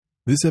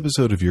This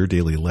episode of Your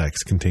Daily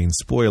Lex contains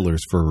spoilers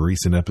for a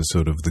recent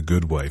episode of The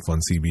Good Wife on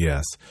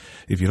CBS.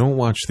 If you don't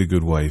watch The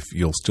Good Wife,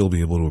 you'll still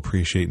be able to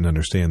appreciate and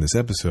understand this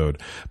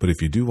episode, but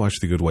if you do watch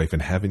The Good Wife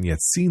and haven't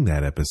yet seen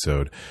that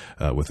episode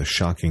with a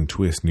shocking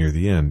twist near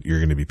the end, you're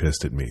going to be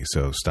pissed at me,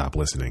 so stop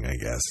listening, I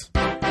guess.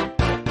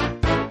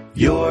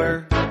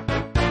 Your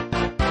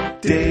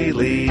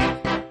Daily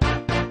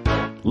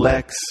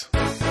Lex.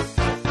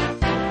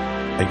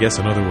 I guess,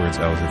 in other words,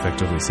 I was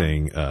effectively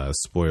saying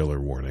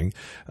spoiler warning.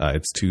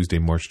 It's Tuesday,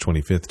 March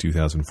 25th,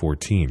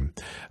 2014.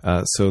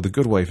 So The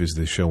Good Wife is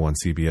the show on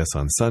CBS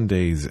on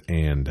Sundays,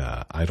 and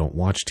I don't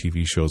watch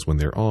TV shows when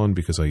they're on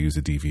because I use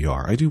a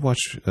DVR. I do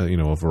watch,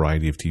 a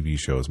variety of TV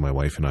shows. My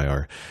wife and I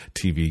are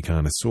TV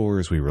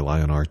connoisseurs. We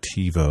rely on our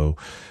TiVo.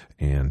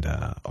 And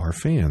our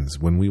fans,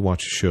 when we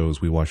watch shows,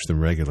 we watch them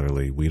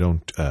regularly. We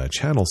don't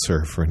channel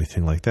surf or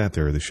anything like that.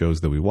 There are the shows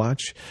that we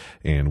watch,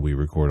 and we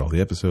record all the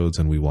episodes,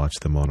 and we watch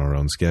them on our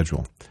own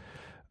schedule.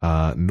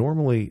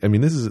 Normally, I mean,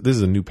 this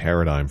is a new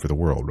paradigm for the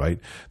world, right?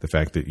 The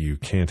fact that you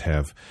can't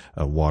have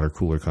a water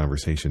cooler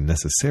conversation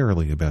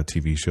necessarily about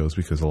TV shows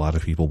because a lot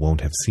of people won't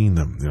have seen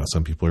them.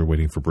 Some people are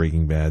waiting for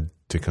Breaking Bad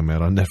to come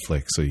out on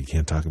Netflix, so you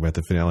can't talk about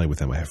the finale with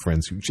them. I have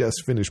friends who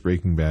just finished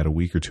Breaking Bad a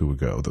week or two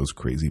ago, those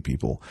crazy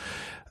people.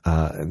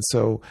 And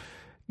so,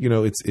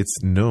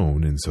 it's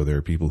known, and so there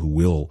are people who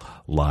will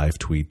live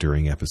tweet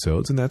during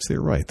episodes, and that's their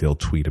right. They'll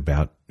tweet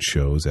about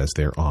shows as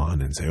they're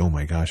on and say, "Oh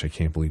my gosh, I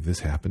can't believe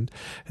this happened."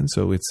 And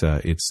so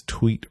it's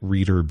tweet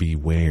reader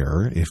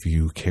beware if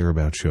you care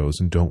about shows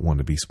and don't want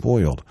to be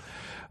spoiled.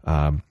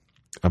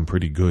 I'm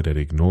pretty good at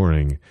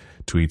ignoring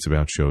tweets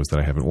about shows that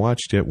I haven't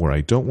watched yet, where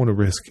I don't want to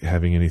risk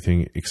having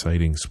anything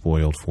exciting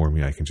spoiled for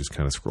me. I can just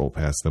kind of scroll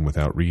past them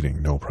without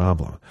reading, no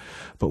problem.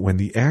 But when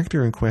the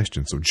actor in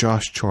question, so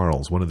Josh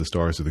Charles, one of the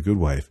stars of The Good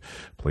Wife,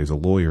 plays a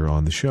lawyer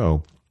on the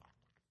show,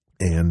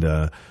 and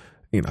I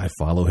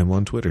follow him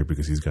on Twitter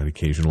because he's got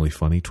occasionally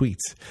funny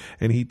tweets.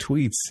 And he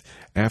tweets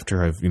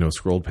after I've,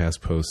 scrolled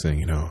past posts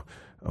saying,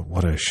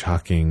 what a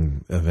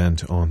shocking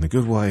event on The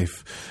Good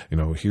Wife.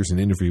 Here's an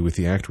interview with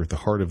the actor at the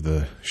heart of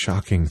the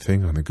shocking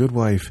thing on The Good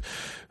Wife.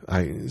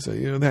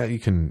 That you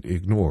can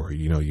ignore.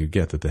 You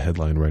get that the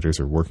headline writers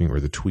are working, or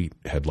the tweet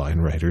headline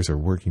writers are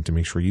working to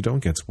make sure you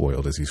don't get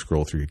spoiled as you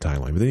scroll through your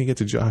timeline. But then you get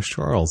to Josh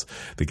Charles,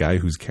 the guy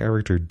whose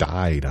character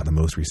died on the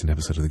most recent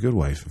episode of The Good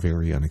Wife,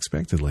 very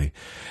unexpectedly.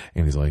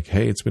 And he's like,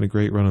 "Hey, it's been a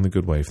great run on The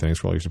Good Wife. Thanks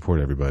for all your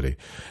support, everybody.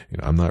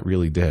 I'm not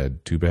really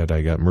dead. Too bad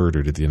I got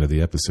murdered at the end of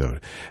the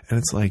episode." And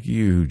it's like,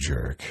 you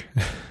jerk.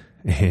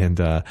 And,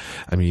 I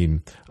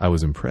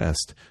was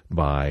impressed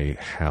by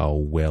how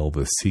well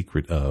the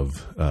secret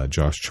of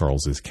Josh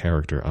Charles's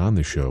character on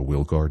the show,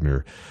 Will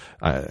Gardner,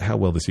 how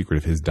well the secret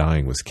of his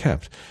dying was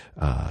kept.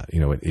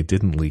 It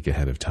didn't leak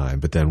ahead of time.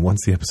 But then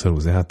once the episode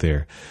was out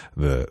there,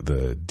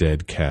 the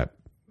dead cat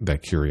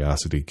that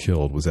Curiosity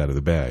killed was out of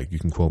the bag. You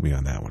can quote me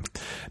on that one.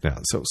 Now,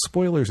 so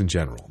spoilers in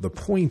general. The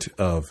point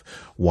of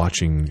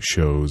watching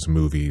shows,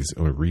 movies,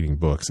 or reading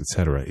books,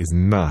 etc., is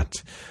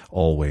not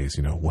always,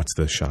 what's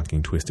the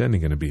shocking twist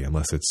ending going to be,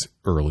 unless it's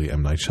early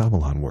M. Night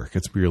Shyamalan work.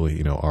 It's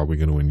really, are we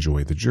going to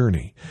enjoy the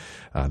journey?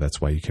 That's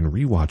why you can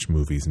rewatch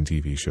movies and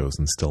TV shows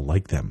and still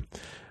like them.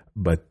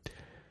 But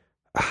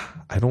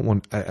I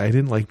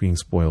didn't like being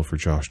spoiled for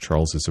Josh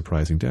Charles'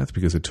 surprising death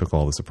because it took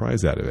all the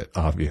surprise out of it,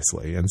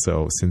 obviously. And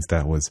so since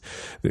that was,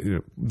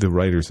 the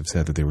writers have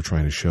said that they were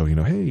trying to show,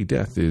 hey,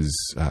 death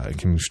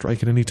can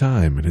strike at any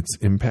time and it's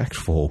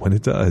impactful when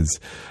it does.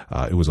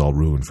 It was all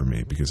ruined for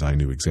me because I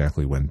knew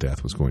exactly when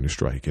death was going to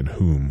strike and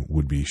whom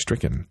would be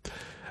stricken.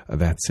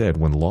 That said,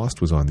 when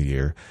Lost was on the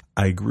air,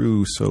 I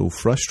grew so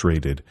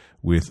frustrated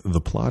with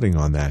the plotting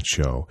on that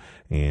show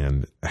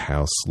and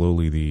how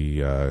slowly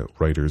the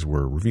writers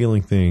were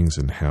revealing things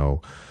and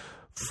how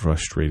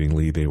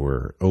frustratingly they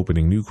were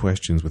opening new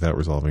questions without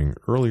resolving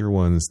earlier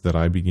ones that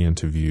I began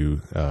to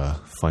view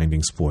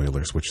finding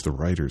spoilers, which the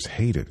writers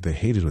hated. They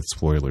hated when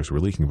spoilers were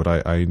leaking, but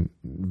I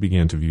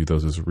began to view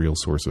those as a real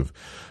source of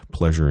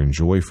pleasure and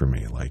joy for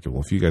me. Like,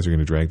 well, if you guys are going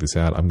to drag this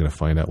out, I'm going to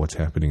find out what's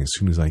happening as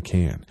soon as I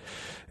can.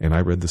 And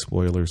I read the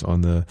spoilers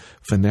on the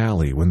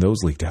finale when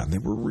those leaked out, and they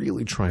were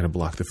really trying to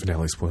block the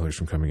finale spoilers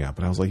from coming out.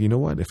 But I was like, you know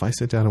what? If I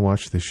sit down and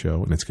watch this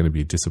show and it's going to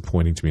be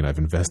disappointing to me and I've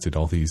invested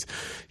all these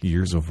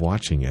years of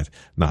watching it,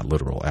 not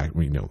literal,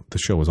 the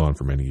show was on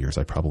for many years.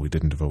 I probably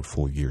didn't devote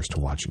full years to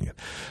watching it.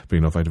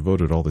 But, if I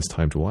devoted all this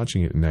time to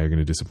watching it and now you're going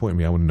to disappoint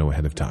me, I want to know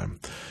ahead of time.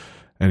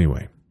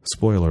 Anyway,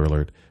 spoiler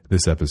alert,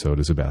 this episode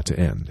is about to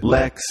end.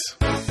 Lex.